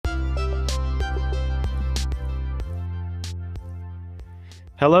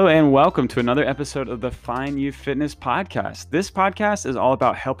Hello and welcome to another episode of the Find You Fitness Podcast. This podcast is all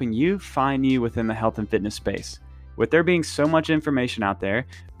about helping you find you within the health and fitness space. With there being so much information out there,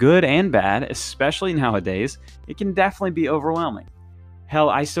 good and bad, especially nowadays, it can definitely be overwhelming. Hell,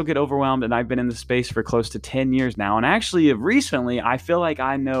 I still get overwhelmed, and I've been in the space for close to 10 years now. And actually, recently, I feel like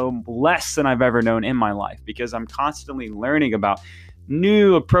I know less than I've ever known in my life because I'm constantly learning about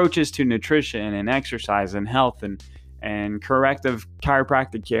new approaches to nutrition and exercise and health and corrective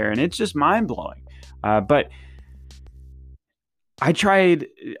chiropractic care. And it's just mind blowing. But I tried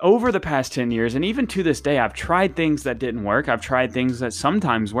over the past 10 years, and even to this day, I've tried things that didn't work. I've tried things that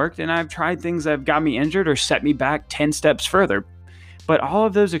sometimes worked, and I've tried things that have got me injured or set me back 10 steps further. But all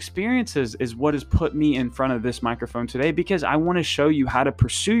of those experiences is what has put me in front of this microphone today, because I want to show you how to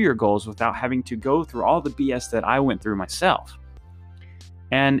pursue your goals without having to go through all the BS that I went through myself.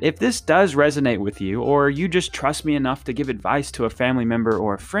 And if this does resonate with you, or you just trust me enough to give advice to a family member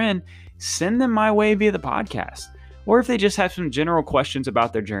or a friend, send them my way via the podcast. Or if they just have some general questions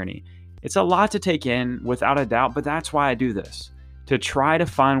about their journey. It's a lot to take in, without a doubt, but that's why I do this, to try to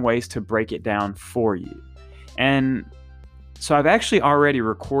find ways to break it down for you. And so I've actually already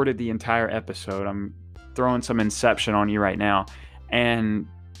recorded the entire episode. I'm throwing some inception on you right now. And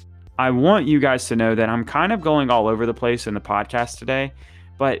I want you guys to know that I'm kind of going all over the place in the podcast today.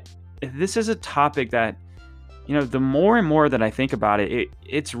 But this is a topic that, the more and more that I think about it,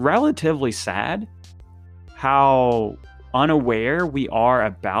 it's relatively sad how unaware we are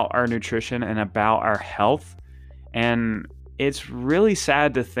about our nutrition and about our health. And it's really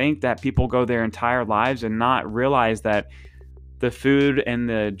sad to think that people go their entire lives and not realize that the food and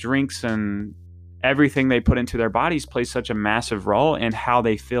the drinks and everything they put into their bodies plays such a massive role in how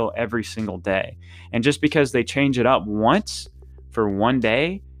they feel every single day. And just because they change it up once for one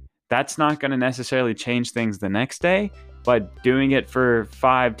day, that's not going to necessarily change things the next day. But doing it for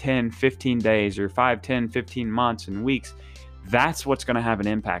 5, 10, 15 days or 5, 10, 15 months and weeks, that's what's going to have an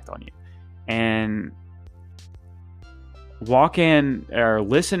impact on you. And walk in or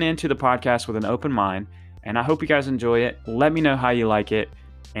listen into the podcast with an open mind. And I hope you guys enjoy it. Let me know how you like it.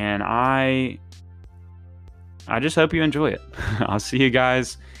 And I just hope you enjoy it. I'll see you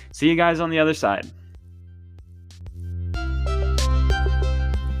guys on the other side.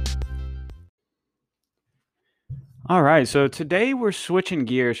 All right, so today we're switching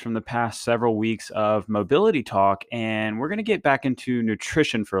gears from the past several weeks of mobility talk, and we're going to get back into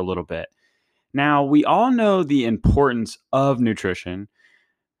nutrition for a little bit. Now, we all know the importance of nutrition.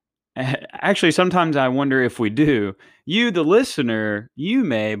 Actually, sometimes I wonder if we do. You, the listener, you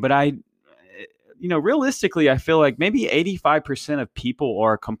may, but realistically, I feel like maybe 85% of people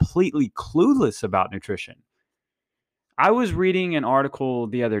are completely clueless about nutrition. I was reading an article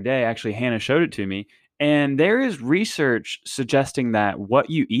the other day, actually Hannah showed it to me, and there is research suggesting that what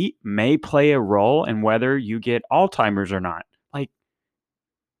you eat may play a role in whether you get Alzheimer's or not. Like,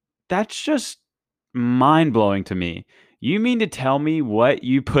 that's just mind-blowing to me. You mean to tell me what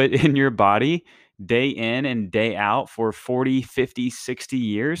you put in your body day in and day out for 40, 50, 60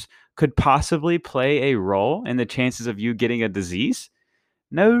 years could possibly play a role in the chances of you getting a disease?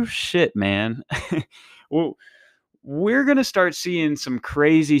 No shit, man. Well, we're going to start seeing some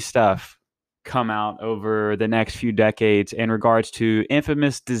crazy stuff come out over the next few decades in regards to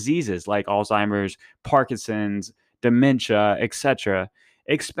infamous diseases like Alzheimer's, Parkinson's, dementia, etc.,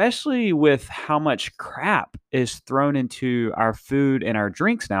 especially with how much crap is thrown into our food and our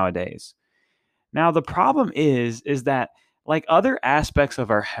drinks nowadays. Now, the problem is that, like other aspects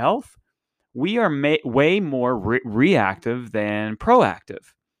of our health, we are way more reactive than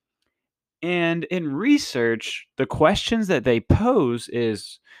proactive. And in research, the questions that they pose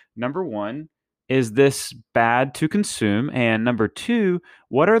is, number one, is this bad to consume? And number two,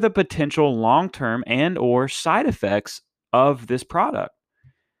 what are the potential long-term and or side effects of this product?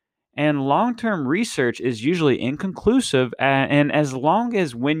 And long-term research is usually inconclusive. And as long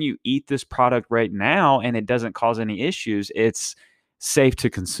as when you eat this product right now and it doesn't cause any issues, it's safe to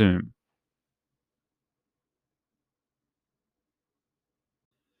consume.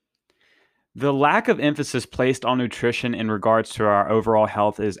 The lack of emphasis placed on nutrition in regards to our overall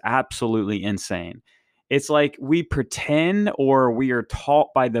health is absolutely insane. It's like we pretend or we are taught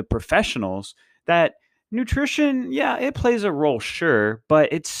by the professionals that nutrition, yeah, it plays a role, sure,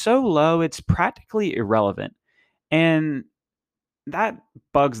 but it's so low, it's practically irrelevant. And that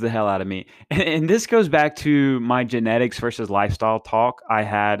bugs the hell out of me. And this goes back to my genetics versus lifestyle talk I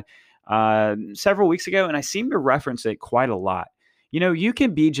had several weeks ago, and I seem to reference it quite a lot. You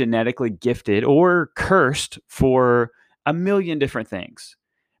can be genetically gifted or cursed for a million different things.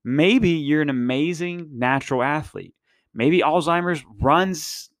 Maybe you're an amazing natural athlete. Maybe Alzheimer's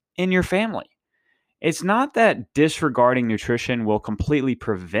runs in your family. It's not that disregarding nutrition will completely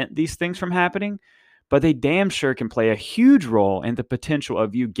prevent these things from happening, but they damn sure can play a huge role in the potential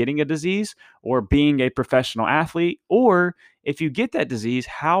of you getting a disease or being a professional athlete, or if you get that disease,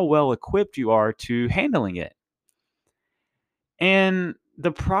 how well equipped you are to handling it. And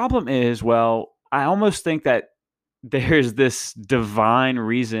the problem is, well, I almost think that there's this divine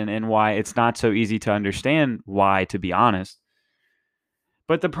reason and why it's not so easy to understand why, to be honest.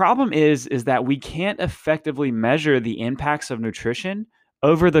 But the problem is that we can't effectively measure the impacts of nutrition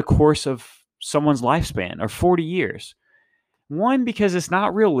over the course of someone's lifespan or 40 years. One, because it's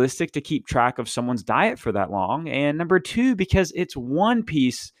not realistic to keep track of someone's diet for that long. And number two, because it's one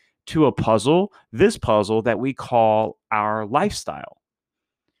piece to a puzzle, this puzzle that we call our lifestyle.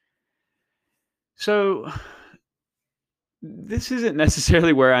 So, this isn't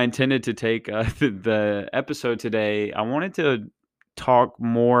necessarily where I intended to take the episode today. I wanted to talk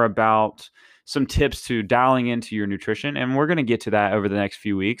more about some tips to dialing into your nutrition, and we're going to get to that over the next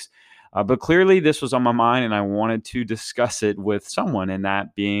few weeks. But clearly, this was on my mind, and I wanted to discuss it with someone, and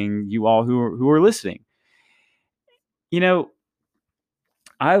that being you all who are listening. You know,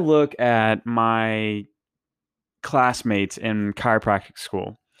 I look at my classmates in chiropractic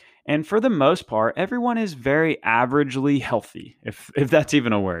school. And for the most part, everyone is very averagely healthy, if that's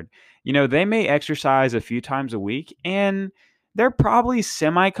even a word. They may exercise a few times a week and they're probably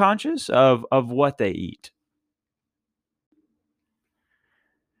semi-conscious of what they eat.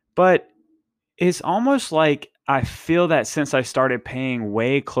 But it's almost like I feel that since I started paying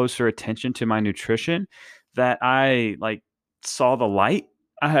way closer attention to my nutrition, that I like saw the light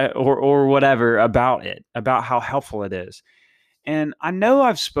or whatever about it, about how helpful it is. And I know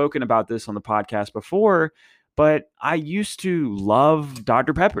I've spoken about this on the podcast before, but I used to love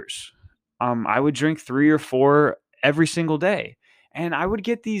Dr. Peppers. I would drink 3 or 4 every single day. And I would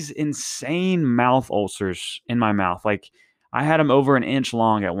get these insane mouth ulcers in my mouth. Like I had them over an inch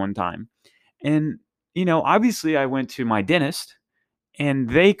long at one time. And, obviously I went to my dentist and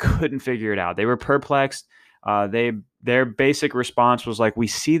they couldn't figure it out. They were perplexed. Their basic response was like, "We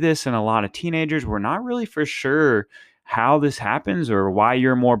see this in a lot of teenagers. We're not really for sure how this happens or why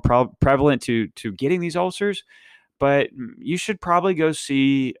you're more prevalent to getting these ulcers, but you should probably go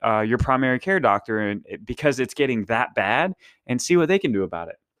see your primary care doctor and because it's getting that bad and see what they can do about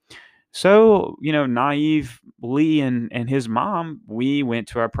it." So, naive Lee and his mom, we went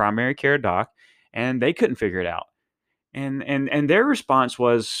to our primary care doc and they couldn't figure it out. And their response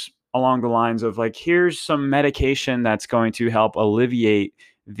was along the lines of like, here's some medication that's going to help alleviate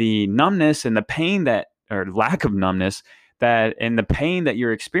the numbness and the pain that or lack of numbness that and the pain that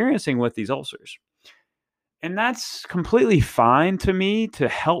you're experiencing with these ulcers. And that's completely fine to me to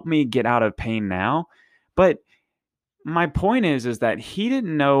help me get out of pain now. But my point is that he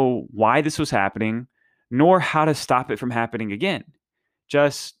didn't know why this was happening, nor how to stop it from happening again.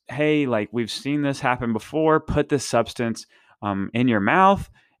 Just, hey, like we've seen this happen before, put this substance in your mouth,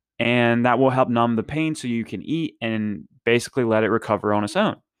 and that will help numb the pain so you can eat and basically let it recover on its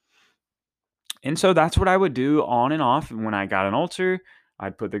own. And so that's what I would do on and off. And when I got an ulcer,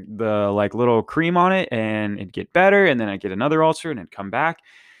 I'd put the like little cream on it and it'd get better. And then I'd get another ulcer and it'd come back.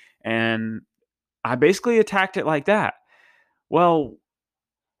 And I basically attacked it like that. Well,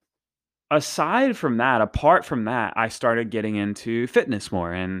 apart from that, I started getting into fitness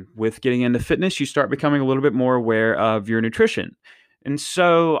more. And with getting into fitness, you start becoming a little bit more aware of your nutrition. And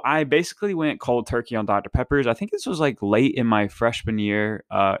so I basically went cold turkey on Dr. Peppers. I think this was like late in my freshman year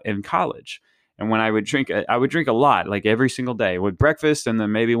in college. And when I would drink a lot, like every single day with breakfast and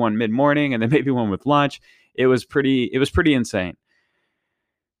then maybe one mid morning and then maybe one with lunch. It was pretty insane.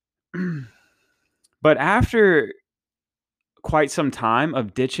 But after quite some time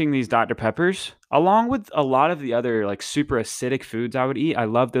of ditching these Dr. Peppers, along with a lot of the other like super acidic foods I would eat. I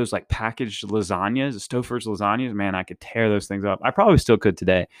love those like packaged lasagnas, Stouffer's lasagnas. Man, I could tear those things up. I probably still could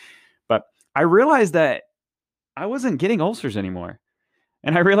today. But I realized that I wasn't getting ulcers anymore.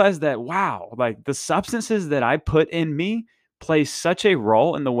 And I realized that, wow, like the substances that I put in me play such a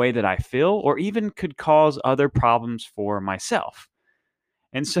role in the way that I feel, or even could cause other problems for myself.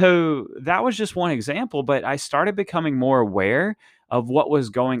 And so that was just one example, but I started becoming more aware of what was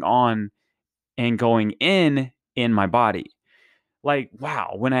going on and going in my body. Like,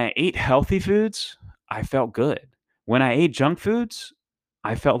 wow, when I ate healthy foods, I felt good. When I ate junk foods,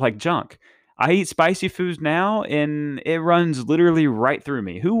 I felt like junk. I eat spicy foods now and it runs literally right through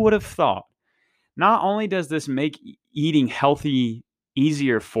me. Who would have thought? Not only does this make eating healthy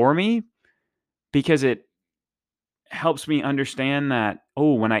easier for me because it helps me understand that,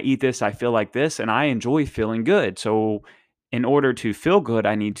 oh, when I eat this, I feel like this, and I enjoy feeling good. So, in order to feel good,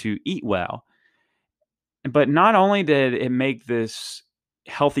 I need to eat well. But not only did it make this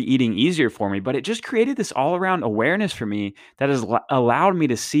healthy eating easier for me, but it just created this all around awareness for me that has allowed me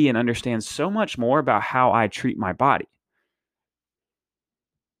to see and understand so much more about how I treat my body.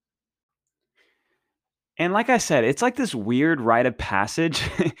 And like I said, it's like this weird rite of passage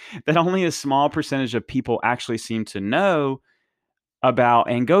that only a small percentage of people actually seem to know about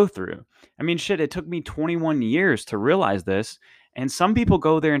and go through. I mean, shit, it took me 21 years to realize this. And some people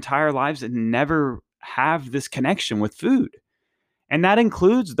go their entire lives and never have this connection with food. And that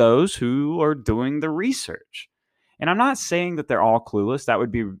includes those who are doing the research. And I'm not saying that they're all clueless. That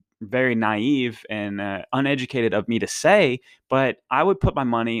would be very naive and uneducated of me to say, but I would put my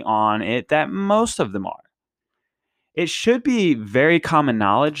money on it that most of them are. It should be very common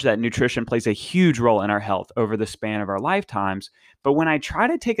knowledge that nutrition plays a huge role in our health over the span of our lifetimes. But when I try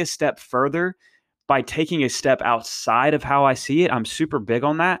to take a step further by taking a step outside of how I see it, I'm super big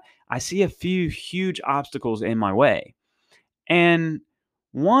on that. I see a few huge obstacles in my way. And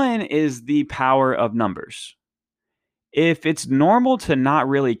one is the power of numbers. If it's normal to not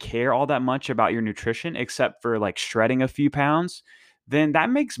really care all that much about your nutrition, except for like shredding a few pounds, then that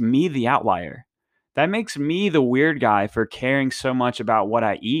makes me the outlier. That makes me the weird guy for caring so much about what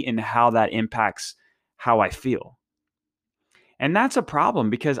I eat and how that impacts how I feel. And that's a problem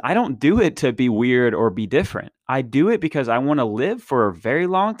because I don't do it to be weird or be different. I do it because I want to live for a very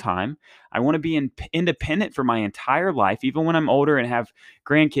long time. I want to be independent for my entire life, even when I'm older and have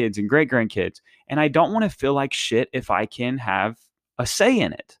grandkids and great grandkids. And I don't want to feel like shit if I can have a say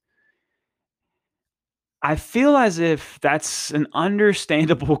in it. I feel as if that's an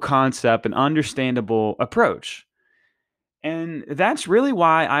understandable concept, an understandable approach. And that's really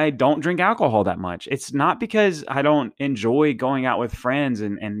why I don't drink alcohol that much. It's not because I don't enjoy going out with friends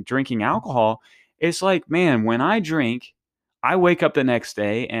and drinking alcohol. It's like, man, when I drink, I wake up the next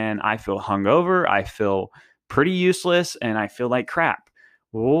day and I feel hungover. I feel pretty useless and I feel like crap.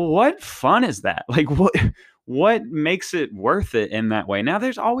 Well, what fun is that? Like what makes it worth it in that way? Now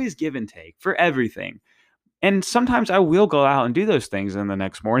there's always give and take for everything. And sometimes I will go out and do those things and the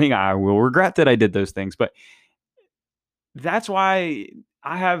next morning I will regret that I did those things. But that's why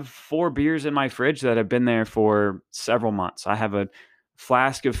I have 4 beers in my fridge that have been there for several months. I have a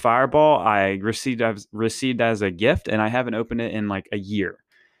flask of Fireball I received as a gift, and I haven't opened it in, like, a year.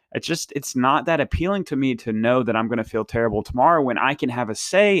 It's not that appealing to me to know that I'm gonna feel terrible tomorrow when I can have a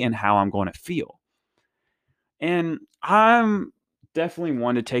say in how I'm gonna feel. And I'm definitely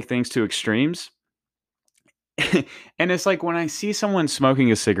one to take things to extremes. And it's like when I see someone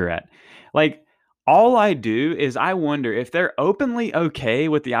smoking a cigarette, like all I do is I wonder if they're openly okay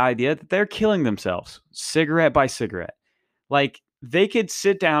with the idea that they're killing themselves cigarette by cigarette. Like they could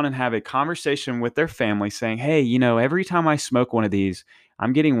sit down and have a conversation with their family saying, "Hey, every time I smoke one of these,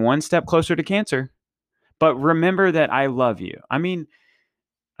 I'm getting one step closer to cancer. But remember that I love you." I mean,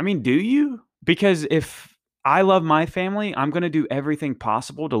 do you? Because if I love my family, I'm going to do everything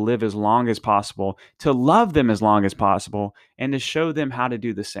possible to live as long as possible, to love them as long as possible, and to show them how to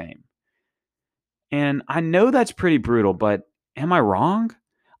do the same. And I know that's pretty brutal, but am I wrong?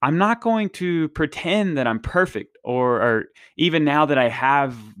 I'm not going to pretend that I'm perfect or even now that I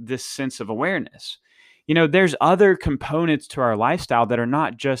have this sense of awareness. There's other components to our lifestyle that are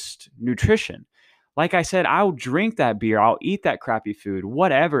not just nutrition. Like I said, I'll drink that beer, I'll eat that crappy food,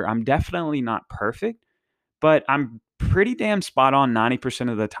 whatever. I'm definitely not perfect, but I'm pretty damn spot on 90%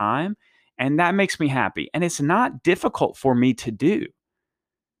 of the time. And that makes me happy. And it's not difficult for me to do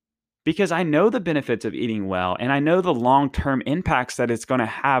because I know the benefits of eating well and I know the long-term impacts that it's going to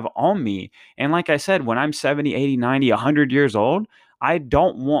have on me. And like I said, when I'm 70, 80, 90, 100 years old, I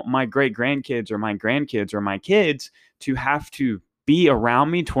don't want my great grandkids or my grandkids or my kids to have to be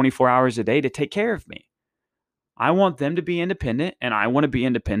around me 24 hours a day to take care of me. I want them to be independent and I want to be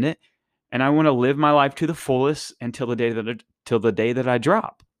independent and I want to live my life to the fullest until the day that I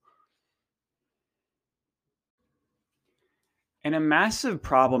drop. And a massive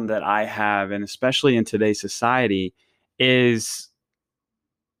problem that I have, and especially in today's society, is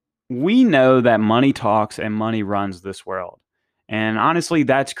we know that money talks and money runs this world. And honestly,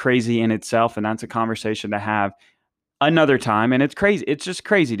 that's crazy in itself. And that's a conversation to have another time. And it's crazy. It's just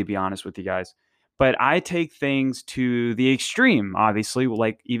crazy, to be honest with you guys. But I take things to the extreme, obviously,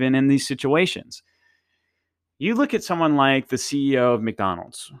 like even in these situations. You look at someone like the CEO of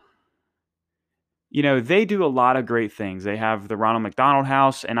McDonald's. They do a lot of great things. They have the Ronald McDonald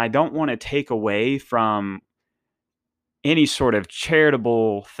House, and I don't want to take away from any sort of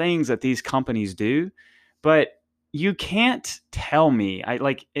charitable things that these companies do, but you can't tell me, I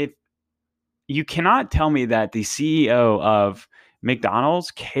like if you cannot tell me that the CEO of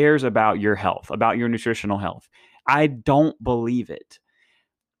McDonald's cares about your health, about your nutritional health. I don't believe it.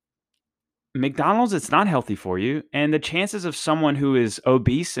 McDonald's, it's not healthy for you. And the chances of someone who is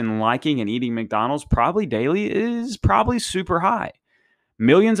obese and liking and eating McDonald's probably daily is probably super high.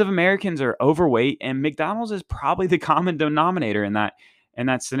 Millions of Americans are overweight, and McDonald's is probably the common denominator in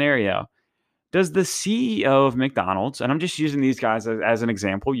that scenario. Does the CEO of McDonald's, and I'm just using these guys as an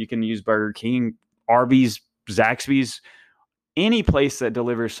example, you can use Burger King, Arby's, Zaxby's, any place that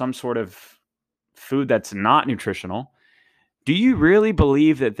delivers some sort of food that's not nutritional, do you really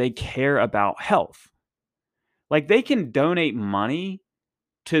believe that they care about health? Like they can donate money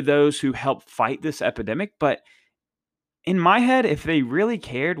to those who help fight this epidemic, but in my head, if they really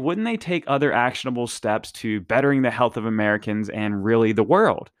cared, wouldn't they take other actionable steps to bettering the health of Americans and really the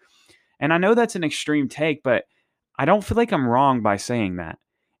world? And I know that's an extreme take, but I don't feel like I'm wrong by saying that.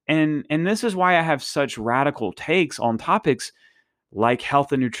 And this is why I have such radical takes on topics like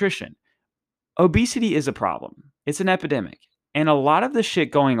health and nutrition. Obesity is a problem. It's an epidemic. And a lot of the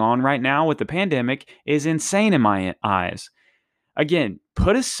shit going on right now with the pandemic is insane in my eyes. Again,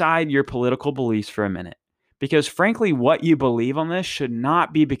 put aside your political beliefs for a minute, because frankly, what you believe on this should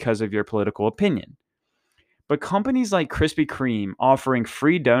not be because of your political opinion. But companies like Krispy Kreme offering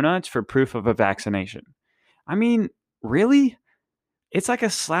free donuts for proof of a vaccination. I mean, really? It's like a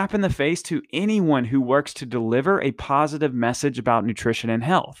slap in the face to anyone who works to deliver a positive message about nutrition and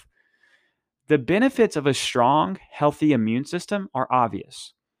health. The benefits of a strong, healthy immune system are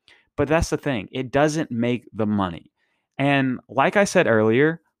obvious. But that's the thing, it doesn't make the money. And like I said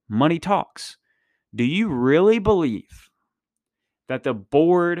earlier, money talks. Do you really believe that the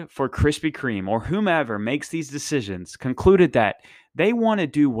board for Krispy Kreme or whomever makes these decisions concluded that they want to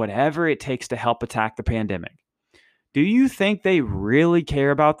do whatever it takes to help attack the pandemic? Do you think they really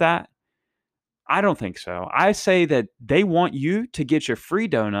care about that? I don't think so. I say that they want you to get your free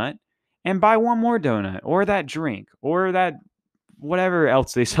donut and buy one more donut or that drink or that whatever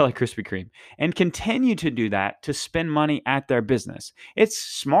else they sell at Krispy Kreme and continue to do that to spend money at their business. It's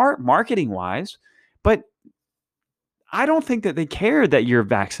smart marketing wise, but I don't think that they care that you're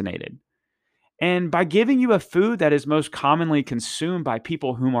vaccinated. And by giving you a food that is most commonly consumed by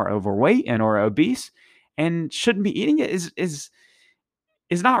people whom are overweight and or obese and shouldn't be eating it is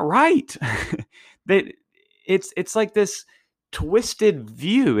not right. that it's like this twisted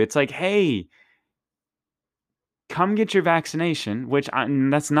view. It's like, hey, come get your vaccination,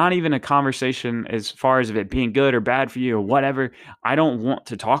 that's not even a conversation as far as if it being good or bad for you or whatever. I don't want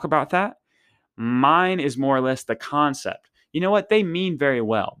to talk about that. Mine is more or less the concept. You know what? They mean very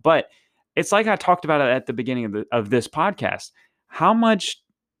well, but it's like I talked about it at the beginning of this podcast. How much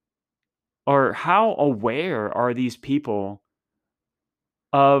or how aware are these people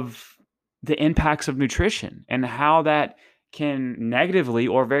of the impacts of nutrition and how that can negatively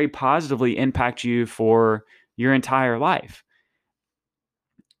or very positively impact you for your entire life?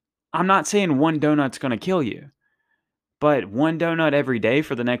 I'm not saying one donut's going to kill you, but one donut every day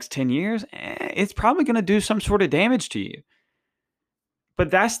for the next 10 years, it's probably going to do some sort of damage to you. But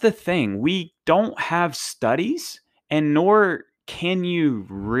that's the thing. We don't have studies, and nor can you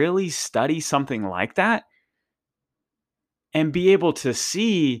really study something like that and be able to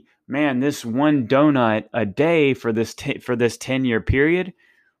see, man, this one donut a day for this 10-year period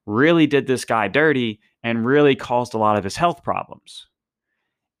really did this guy dirty and really caused a lot of his health problems.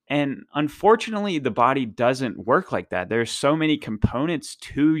 And unfortunately, the body doesn't work like that. There's so many components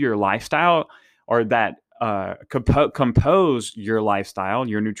to your lifestyle or that compose your lifestyle,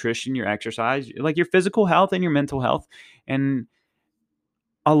 your nutrition, your exercise, like your physical health and your mental health, and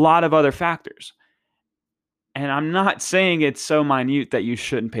a lot of other factors. And I'm not saying it's so minute that you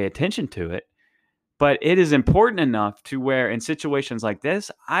shouldn't pay attention to it, but it is important enough to where in situations like this,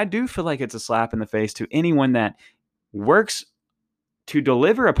 I do feel like it's a slap in the face to anyone that works to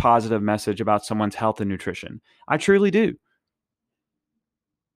deliver a positive message about someone's health and nutrition. I truly do.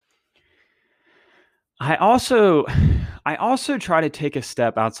 I also I also try to take a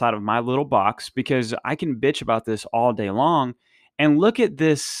step outside of my little box because I can bitch about this all day long and look at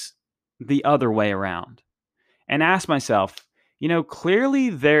this the other way around and ask myself, clearly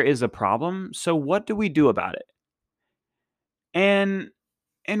there is a problem, so what do we do about it? And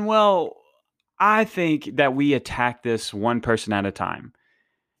well, I think that we attack this one person at a time.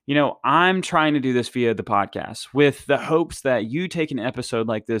 I'm trying to do this via the podcast with the hopes that you take an episode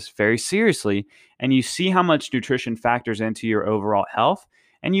like this very seriously and you see how much nutrition factors into your overall health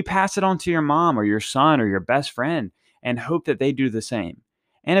and you pass it on to your mom or your son or your best friend and hope that they do the same.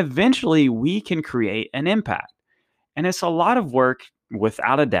 And eventually we can create an impact. And it's a lot of work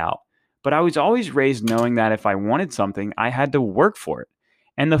without a doubt. But I was always raised knowing that if I wanted something, I had to work for it.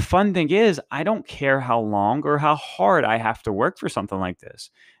 And the fun thing is, I don't care how long or how hard I have to work for something like this.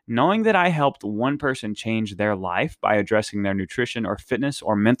 Knowing that I helped one person change their life by addressing their nutrition or fitness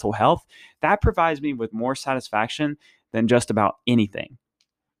or mental health, that provides me with more satisfaction than just about anything.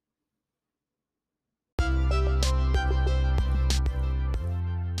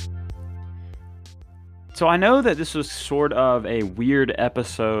 So I know that this was sort of a weird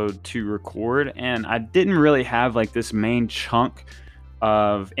episode to record, and I didn't really have like this main chunk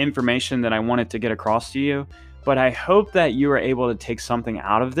of information that I wanted to get across to you. But I hope that you are able to take something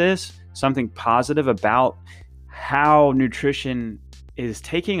out of this, something positive about how nutrition is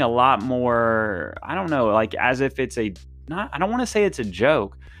taking a lot more, I don't know, like as if it's a, not, I don't want to say it's a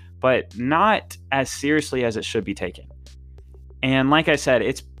joke, but not as seriously as it should be taken. And like I said,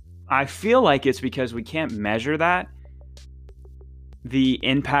 I feel like it's because we can't measure the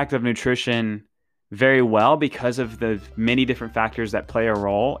impact of nutrition very well because of the many different factors that play a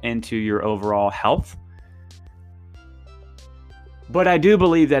role into your overall health. But I do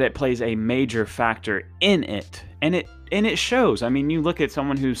believe that it plays a major factor in it. And it shows. I mean, you look at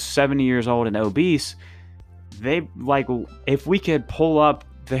someone who's 70 years old and obese, they like, if we could pull up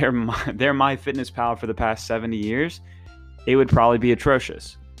their MyFitnessPal for the past 70 years, it would probably be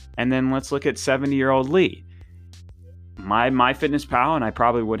atrocious. And then let's look at 70-year-old Lee. My MyFitnessPal, and I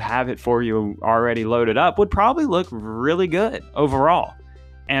probably would have it for you already loaded up, would probably look really good overall.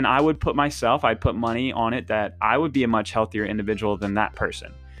 And I'd put money on it that I would be a much healthier individual than that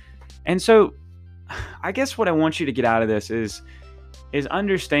person. And so I guess what I want you to get out of this is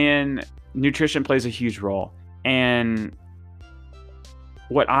understand nutrition plays a huge role. And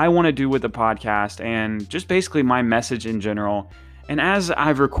what I want to do with the podcast and just basically my message in general, and as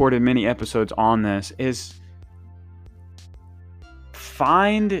I've recorded many episodes on this, is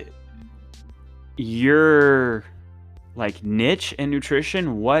find your like niche in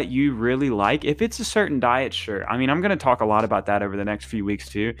nutrition, what you really like. If it's a certain diet, sure. I mean, I'm going to talk a lot about that over the next few weeks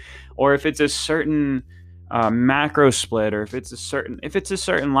too. Or if it's a certain macro split, or if it's a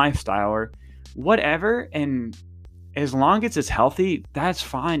certain lifestyle or whatever. And as long as it's healthy, that's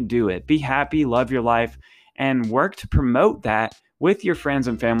fine. Do it. Be happy, love your life, and work to promote that with your friends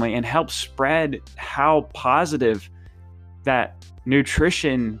and family and help spread how positive that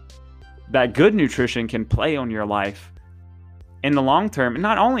nutrition, that good nutrition can play on your life in the long term, and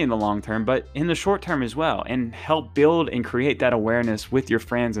not only in the long term, but in the short term as well, and help build and create that awareness with your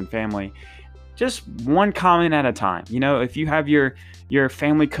friends and family. Just one comment at a time. You know, if you have your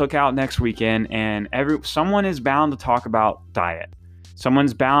family cookout next weekend and someone is bound to talk about diet,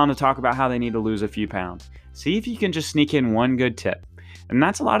 someone's bound to talk about how they need to lose a few pounds. See if you can just sneak in one good tip. And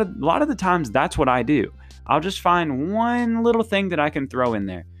that's a lot of the times that's what I do. I'll just find one little thing that I can throw in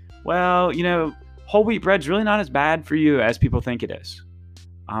there. Well, you know, whole wheat bread's really not as bad for you as people think it is.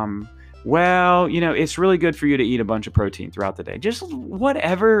 Well, you know, it's really good for you to eat a bunch of protein throughout the day. Just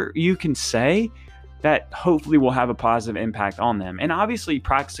whatever you can say that hopefully will have a positive impact on them. And obviously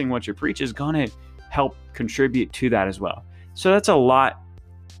practicing what you preach is going to help contribute to that as well. So that's a lot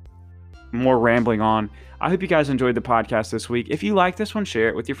more rambling on. I hope you guys enjoyed the podcast this week. If you like this one, share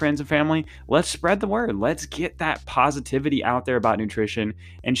it with your friends and family. Let's spread the word. Let's get that positivity out there about nutrition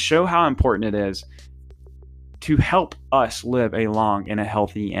and show how important it is to help us live a long and a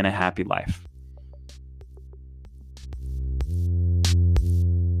healthy and a happy life.